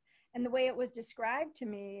path. And the way it was described to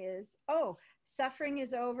me is, oh, suffering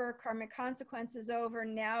is over, karmic consequence is over,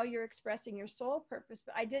 now you're expressing your soul purpose.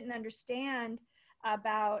 But I didn't understand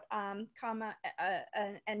about karma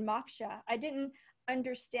and moksha. I didn't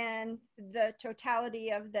understand the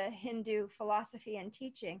totality of the Hindu philosophy and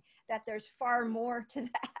teaching, that there's far more to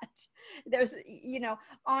that. There's,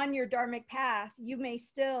 on your dharmic path, you may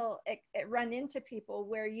still run into people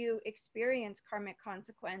where you experience karmic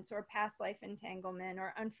consequence or past life entanglement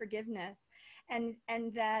or unforgiveness. And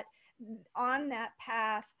that on that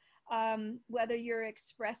path, whether you're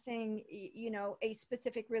expressing, a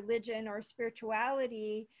specific religion or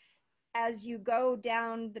spirituality, as you go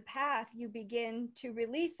down the path, you begin to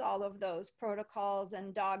release all of those protocols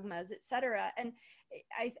and dogmas, etc. And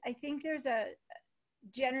I think there's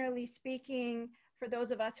generally speaking, for those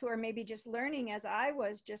of us who are maybe just learning, as I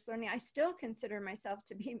was just learning, I still consider myself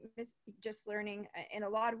to be just learning in a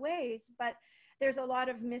lot of ways, but there's a lot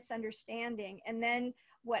of misunderstanding. And then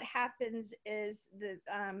what happens is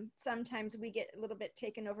sometimes we get a little bit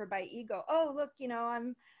taken over by ego. Oh, look,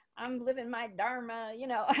 I'm living my dharma,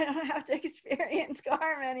 I don't have to experience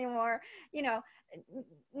karma anymore,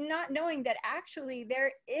 not knowing that actually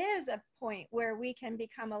there is a point where we can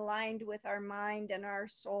become aligned with our mind and our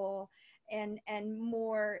soul, and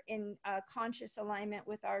more in conscious alignment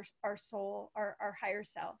with our soul, our higher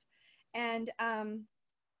self. And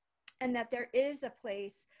that there is a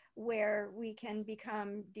place where we can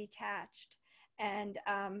become detached and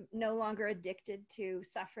no longer addicted to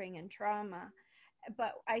suffering and trauma.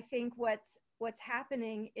 But I think what's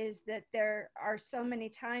happening is that there are so many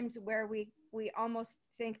times where we almost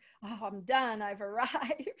think, oh, I'm done, I've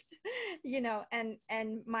arrived,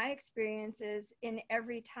 and my experience is, in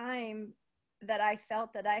every time that I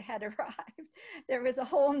felt that I had arrived, there was a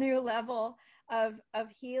whole new level of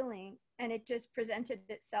healing, and it just presented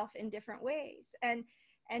itself in different ways. And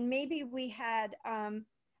maybe we had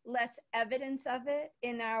less evidence of it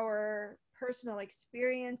in our personal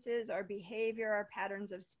experiences, our behavior, our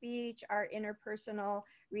patterns of speech, our interpersonal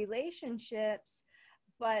relationships.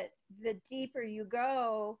 But the deeper you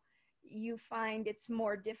go, you find it's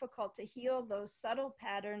more difficult to heal those subtle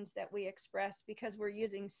patterns that we express, because we're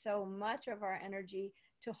using so much of our energy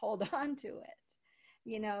to hold on to it,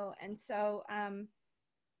 And so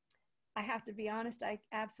I have to be honest, I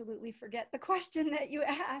absolutely forget the question that you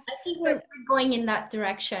asked. I think we're going in that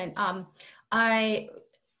direction. I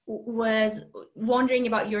was wondering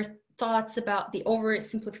about your thoughts about the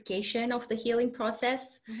oversimplification of the healing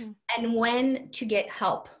process, mm-hmm. and when to get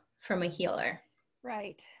help from a healer.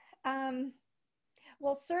 Right.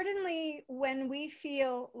 Well, certainly when we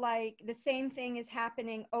feel like the same thing is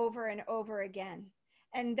happening over and over again.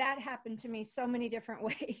 And that happened to me so many different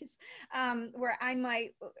ways, where I might,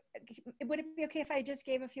 would it be okay if I just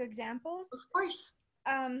gave a few examples? Of course.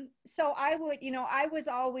 So I would, I was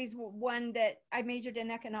always one that I majored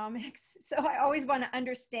in economics. So I always want to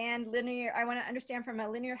understand linear. I want to understand from a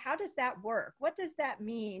linear, how does that work? What does that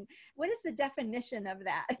mean? What is the definition of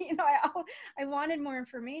that? I wanted more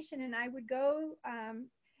information, and I would go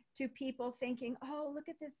to people thinking, oh, look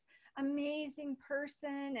at this amazing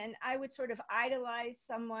person. And I would sort of idolize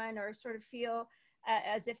someone, or sort of feel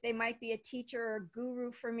as if they might be a teacher or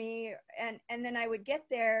guru for me. And then I would get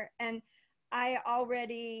there, and I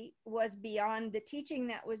already was beyond the teaching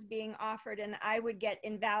that was being offered, and I would get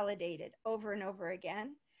invalidated over and over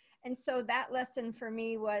again. And so that lesson for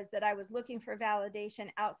me was that I was looking for validation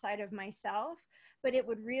outside of myself, but it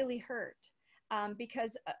would really hurt.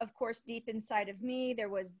 Because of course, deep inside of me, there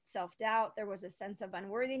was self-doubt, there was a sense of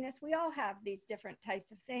unworthiness. We all have these different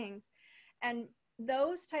types of things. And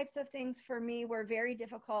those types of things for me were very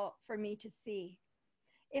difficult for me to see.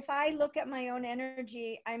 If I look at my own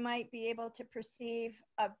energy, I might be able to perceive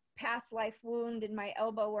a past life wound in my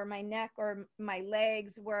elbow or my neck or my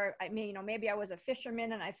legs, where maybe I was a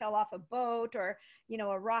fisherman and I fell off a boat, or,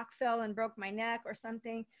 a rock fell and broke my neck or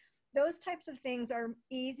something. Those types of things are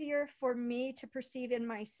easier for me to perceive in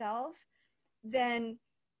myself than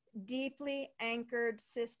deeply anchored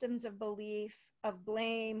systems of belief, of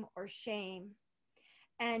blame or shame.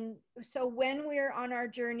 And so when we're on our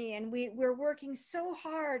journey and we're working so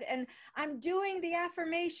hard, and I'm doing the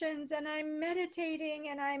affirmations and I'm meditating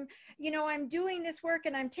and I'm doing this work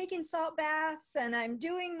and I'm taking salt baths and I'm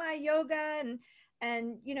doing my yoga and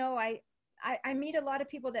I meet a lot of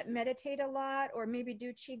people that meditate a lot or maybe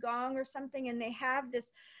do qigong or something, and they have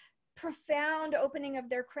this profound opening of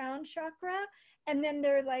their crown chakra, and then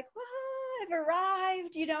they're like, oh, I've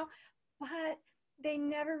arrived, but they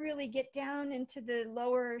never really get down into the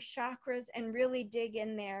lower chakras and really dig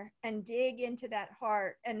in there and dig into that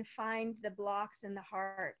heart and find the blocks in the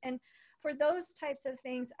heart. And for those types of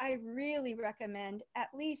things, I really recommend at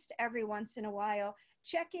least every once in a while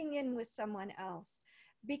checking in with someone else,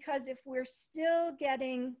 because if we're still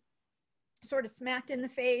getting sort of smacked in the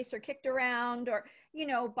face or kicked around or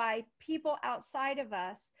by people outside of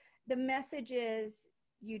us, the message is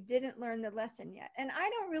you didn't learn the lesson yet. And I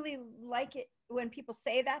don't really like it when people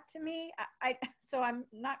say that to me. So I'm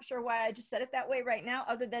not sure why I just said it that way right now,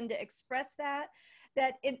 other than to express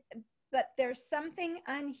but there's something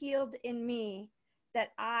unhealed in me that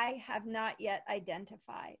I have not yet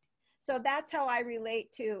identified. So that's how I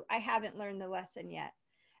relate to I haven't learned the lesson yet,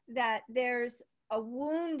 that there's a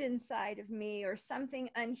wound inside of me or something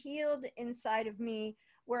unhealed inside of me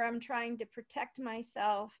where I'm trying to protect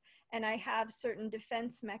myself, and I have certain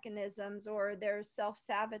defense mechanisms, or there's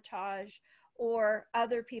self-sabotage, or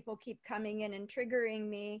other people keep coming in and triggering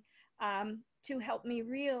me to help me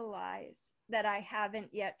realize that I haven't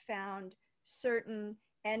yet found certain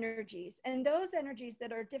energies. And those energies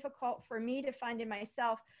that are difficult for me to find in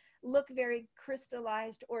myself look very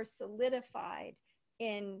crystallized or solidified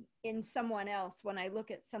in someone else when I look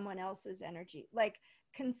at someone else's energy, like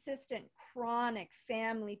consistent chronic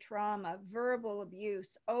family trauma, verbal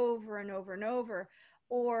abuse over and over and over,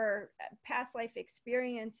 or past life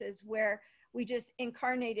experiences where we just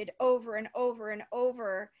incarnated over and over and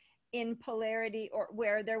over in polarity, or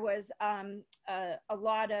where there was a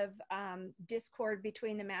lot of discord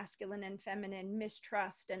between the masculine and feminine,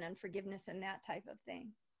 mistrust and unforgiveness and that type of thing.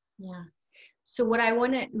 Yeah. So what I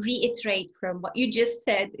want to reiterate from what you just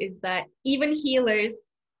said is that even healers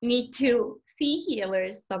need to see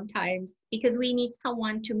healers sometimes, because we need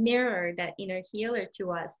someone to mirror that inner healer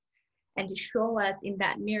to us and to show us in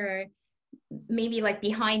that mirror, maybe like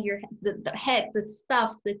behind the head, the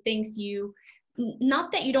stuff, the things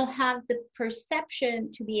not that you don't have the perception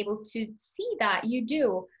to be able to see that, you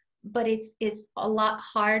do, but it's a lot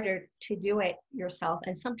harder to do it yourself,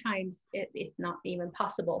 and sometimes it's not even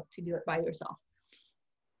possible to do it by yourself.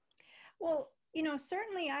 Well,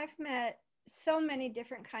 certainly I've met so many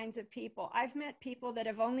different kinds of people. I've met people that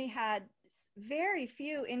have only had very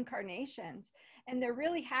few incarnations, and they're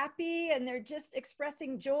really happy and they're just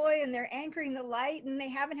expressing joy and they're anchoring the light, and they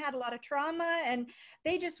haven't had a lot of trauma, and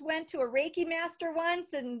they just went to a Reiki master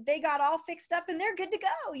once and they got all fixed up and they're good to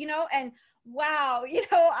go, and wow,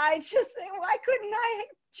 I just think, why couldn't I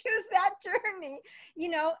choose that journey,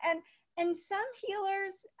 and some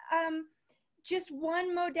healers, just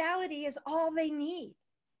one modality is all they need,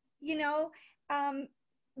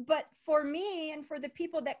 but for me and for the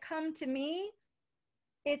people that come to me,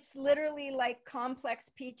 it's literally like complex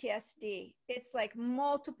PTSD. It's like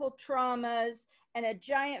multiple traumas and a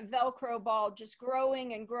giant Velcro ball just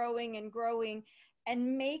growing and growing and growing,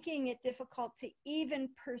 and making it difficult to even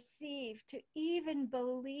perceive, to even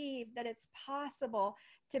believe that it's possible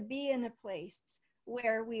to be in a place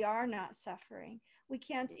where we are not suffering. We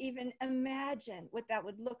can't even imagine what that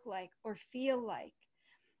would look like or feel like.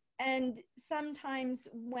 And sometimes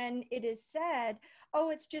when it is said,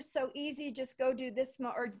 oh, it's just so easy, just go do this,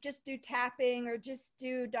 or just do tapping, or just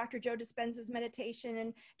do Dr. Joe Dispenza's meditation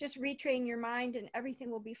and just retrain your mind and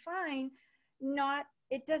everything will be fine.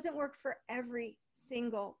 It doesn't work for every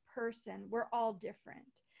single person. We're all different.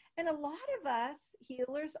 And a lot of us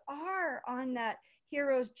healers are on that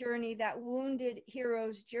hero's journey, that wounded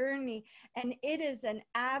hero's journey. And it is an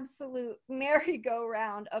absolute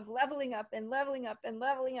merry-go-round of leveling up and leveling up and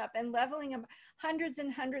leveling up and leveling up hundreds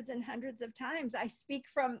and hundreds and hundreds of times. I speak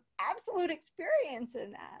from absolute experience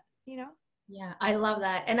in that, Yeah, I love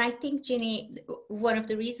that. And I think, Ginny, one of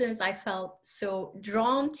the reasons I felt so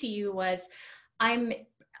drawn to you was I'm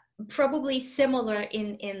probably similar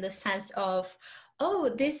in the sense of, oh,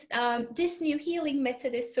 this new healing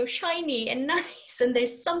method is so shiny and nice, and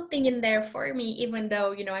there's something in there for me, even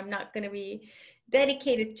though I'm not going to be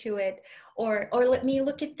dedicated to it, or let me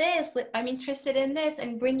look at this, I'm interested in this,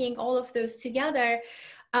 and bringing all of those together,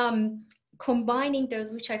 combining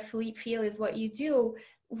those, which I feel is what you do.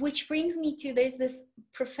 Which brings me to, there's this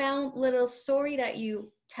profound little story that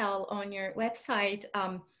you tell on your website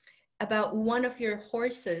about one of your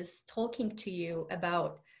horses talking to you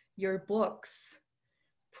about your books,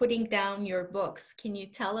 putting down your books. Can you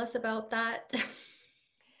tell us about that?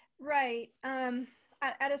 Right.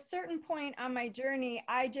 At a certain point on my journey,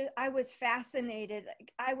 I was fascinated.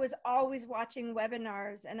 I was always watching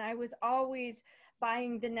webinars, and I was always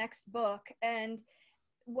buying the next book. And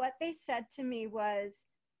what they said to me was,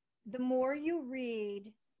 the more you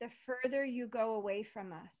read, the further you go away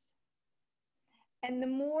from us. And the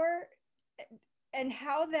more, and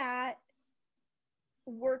how that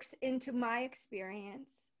works into my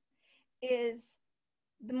experience is,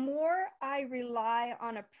 the more I rely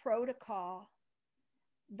on a protocol,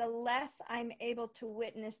 the less I'm able to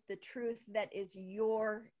witness the truth that is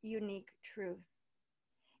your unique truth.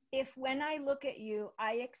 If when I look at you,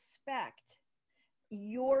 I expect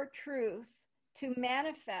your truth to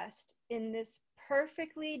manifest in this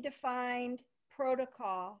perfectly defined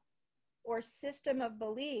protocol or system of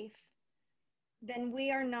belief, then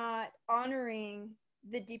we are not honoring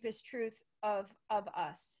the deepest truth of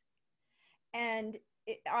us. And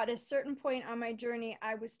at a certain point on my journey,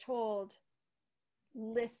 I was told,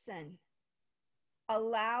 listen,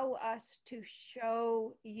 allow us to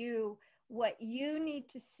show you what you need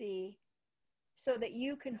to see so that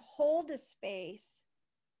you can hold a space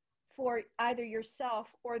for either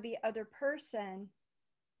yourself or the other person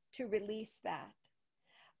to release that.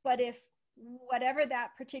 But if whatever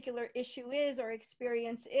that particular issue is or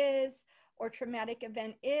experience is or traumatic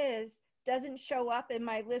event is, doesn't show up in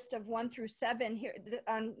my list of 1 through 7 here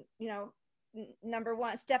on, number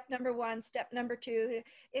one, step number 2,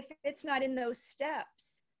 if it's not in those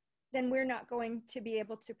steps, then we're not going to be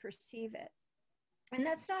able to perceive it. And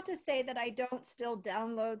that's not to say that I don't still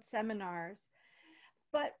download seminars,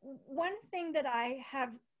 but one thing that I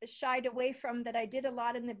have shied away from that I did a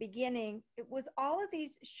lot in the beginning, it was all of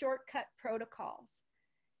these shortcut protocols.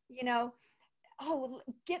 Let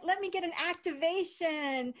me get an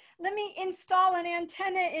activation. Let me install an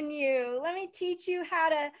antenna in you. Let me teach you how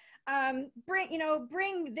to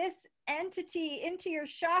bring this entity into your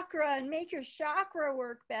chakra and make your chakra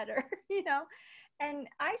work better, And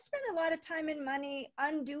I spent a lot of time and money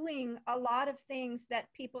undoing a lot of things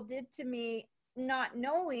that people did to me, not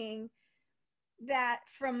knowing that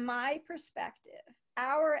from my perspective,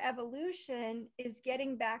 our evolution is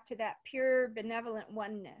getting back to that pure benevolent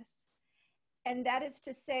oneness. And that is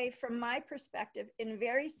to say, from my perspective, in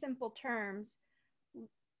very simple terms,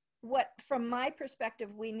 what from my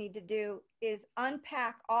perspective we need to do is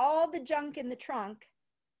unpack all the junk in the trunk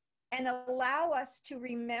and allow us to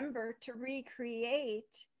remember to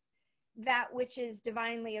recreate that which is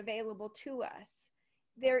divinely available to us.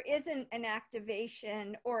 There isn't an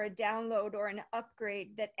activation or a download or an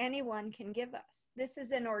upgrade that anyone can give us. This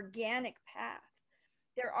is an organic path.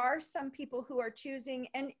 There are some people who are choosing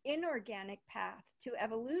an inorganic path to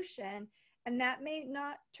evolution, and that may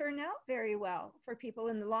not turn out very well for people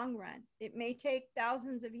in the long run. It may take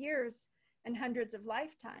thousands of years and hundreds of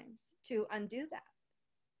lifetimes to undo that.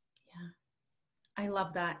 Yeah, I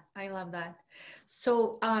love that. I love that.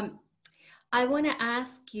 So I want to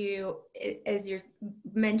ask you, as you're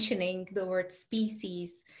mentioning the word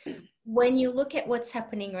species, when you look at what's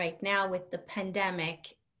happening right now with the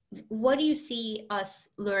pandemic, what do you see us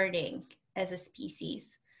learning as a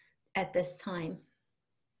species at this time?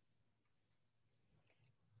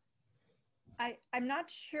 I'm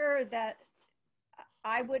not sure that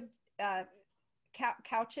I would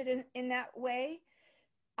couch it in that way.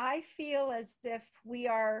 I feel as if we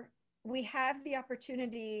have the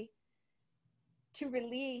opportunity to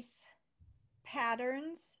release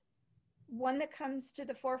patterns. One that comes to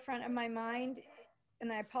the forefront of my mind,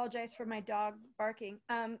 and I apologize for my dog barking,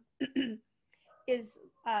 is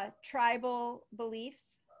tribal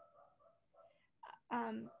beliefs.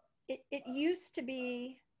 It used to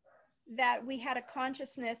be that we had a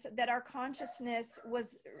consciousness, that our consciousness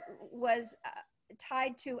was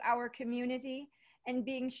tied to our community, and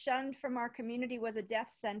being shunned from our community was a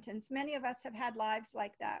death sentence. Many of us have had lives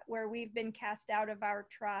like that, where we've been cast out of our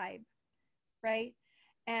tribe, right?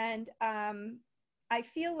 And I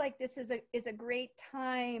feel like this is a great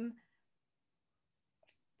time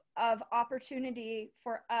of opportunity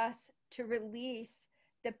for us to release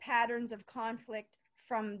the patterns of conflict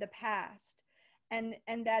from the past. And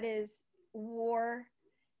that is war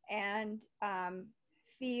and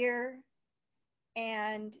fear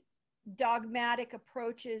and dogmatic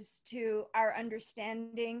approaches to our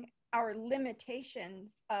understanding, our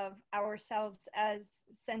limitations of ourselves as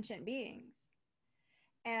sentient beings.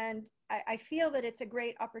 And I feel that it's a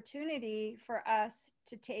great opportunity for us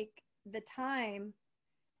to take the time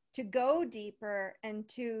to go deeper and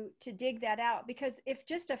to dig that out. Because if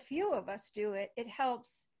just a few of us do it, it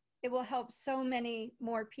will help so many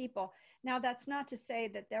more people. Now, that's not to say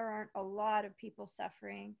that there aren't a lot of people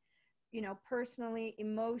suffering, you know, personally,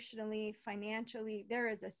 emotionally, financially. There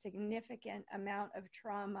is a significant amount of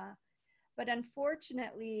trauma. But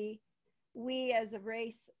unfortunately, we as a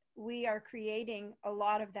race, we are creating a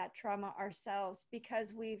lot of that trauma ourselves,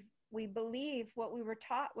 because we believe what we were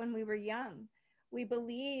taught when we were young. We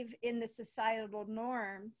believe in the societal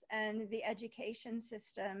norms and the education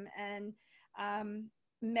system and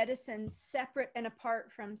medicine separate and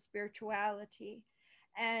apart from spirituality.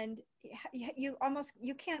 And you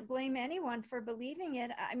can't blame anyone for believing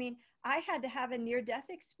it. I mean, I had to have a near-death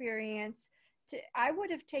experience I would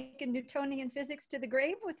have taken Newtonian physics to the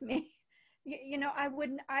grave with me. You know,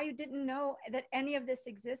 I didn't know that any of this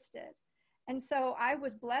existed. And so I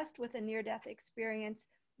was blessed with a near-death experience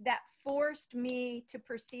that forced me to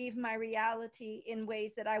perceive my reality in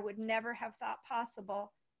ways that I would never have thought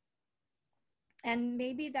possible. And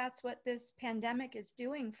maybe that's what this pandemic is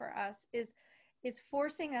doing for us, is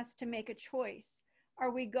forcing us to make a choice. Are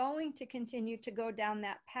we going to continue to go down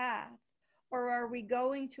that path? Or are we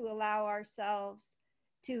going to allow ourselves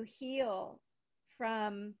to heal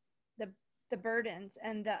from the burdens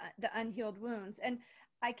and the unhealed wounds? And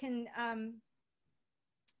I can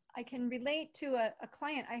relate to a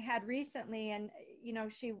client I had recently, and you know,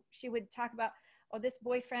 she would talk about, oh, this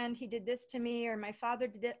boyfriend, he did this to me, or my father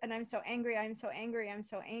did it, and I'm so angry, I'm so angry, I'm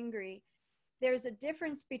so angry. There's a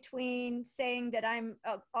difference between saying that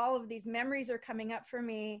all of these memories are coming up for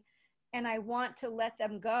me and I want to let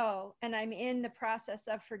them go, and I'm in the process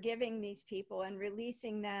of forgiving these people and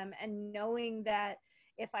releasing them, and knowing that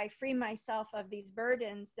if I free myself of these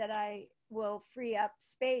burdens, that I will free up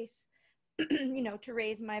space, you know, to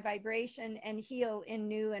raise my vibration and heal in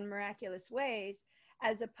new and miraculous ways,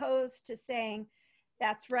 as opposed to saying,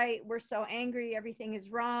 that's right, we're so angry, everything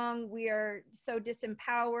is wrong, we are so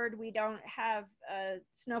disempowered, we don't have a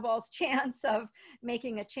snowball's chance of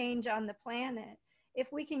making a change on the planet.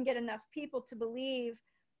 If we can get enough people to believe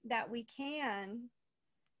that we can,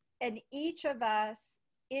 and each of us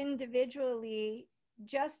individually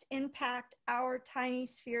just impact our tiny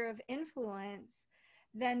sphere of influence,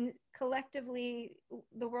 then collectively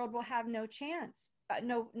the world will have no chance,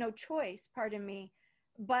 no choice, pardon me,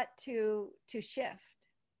 but to shift.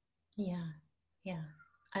 Yeah, yeah.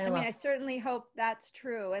 I mean, I certainly hope that's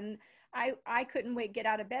true. And I couldn't wait to get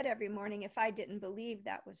out of bed every morning if I didn't believe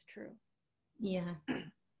that was true. Yeah.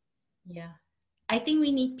 Yeah. I think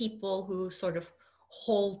we need people who sort of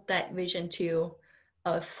hold that vision too,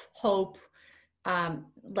 of hope,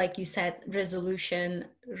 like you said, resolution,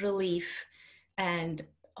 relief, and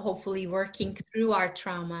hopefully working through our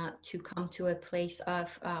trauma to come to a place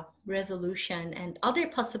of resolution and other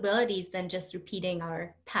possibilities than just repeating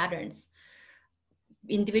our patterns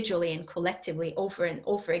individually and collectively over and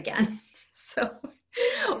over again. So,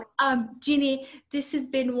 Ginny, this has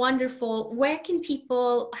been wonderful. How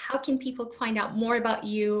can people find out more about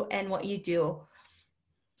you and what you do?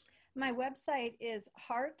 My website is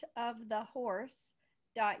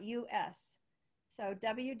heartofthehorse.us. So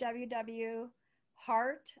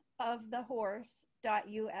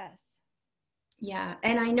www.heartofthehorse.us. Yeah,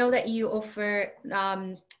 and I know that you offer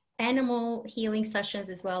animal healing sessions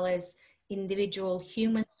as well as individual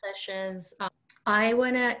human sessions. I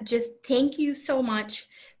want to just thank you so much.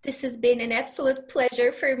 This has been an absolute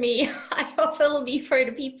pleasure for me. I hope it'll be for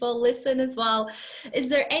the people listen as well. Is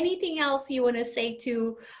there anything else you want to say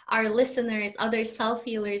to our listeners, other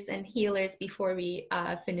self-healers and healers before we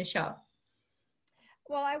finish up?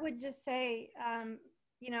 Well, I would just say,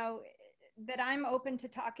 you know, that I'm open to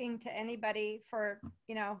talking to anybody for,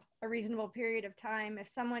 you know, a reasonable period of time. If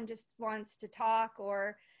someone just wants to talk,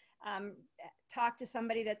 or talk to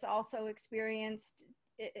somebody that's also experienced,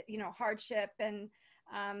 you know, hardship, and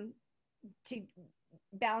to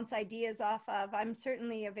bounce ideas off of, I'm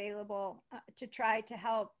certainly available to try to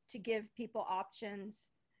help to give people options.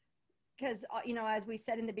 Because, you know, as we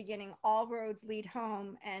said in the beginning, all roads lead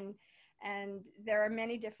home, and there are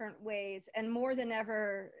many different ways, and more than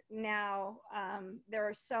ever now, there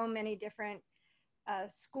are so many different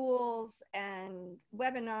schools and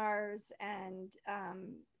webinars and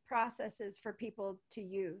processes for people to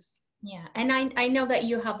use. Yeah, and I know that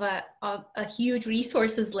you have a huge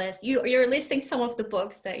resources list. You're listing some of the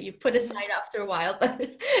books that you put aside after a while, but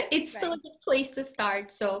it's still a good place to start.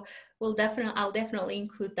 So I'll definitely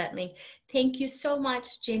include that link. Thank you so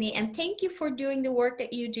much, Ginny, and thank you for doing the work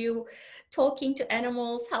that you do, talking to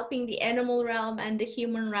animals, helping the animal realm and the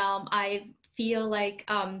human realm. I feel like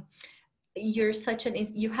you're such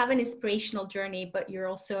you have an inspirational journey, but you're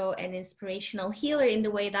also an inspirational healer in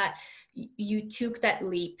the way that you took that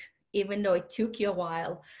leap, even though it took you a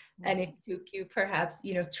while, and it took you perhaps,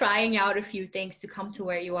 you know, trying out a few things to come to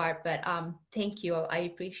where you are. But thank you. I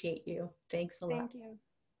appreciate you. Thanks a lot. Thank you.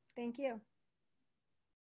 Thank you.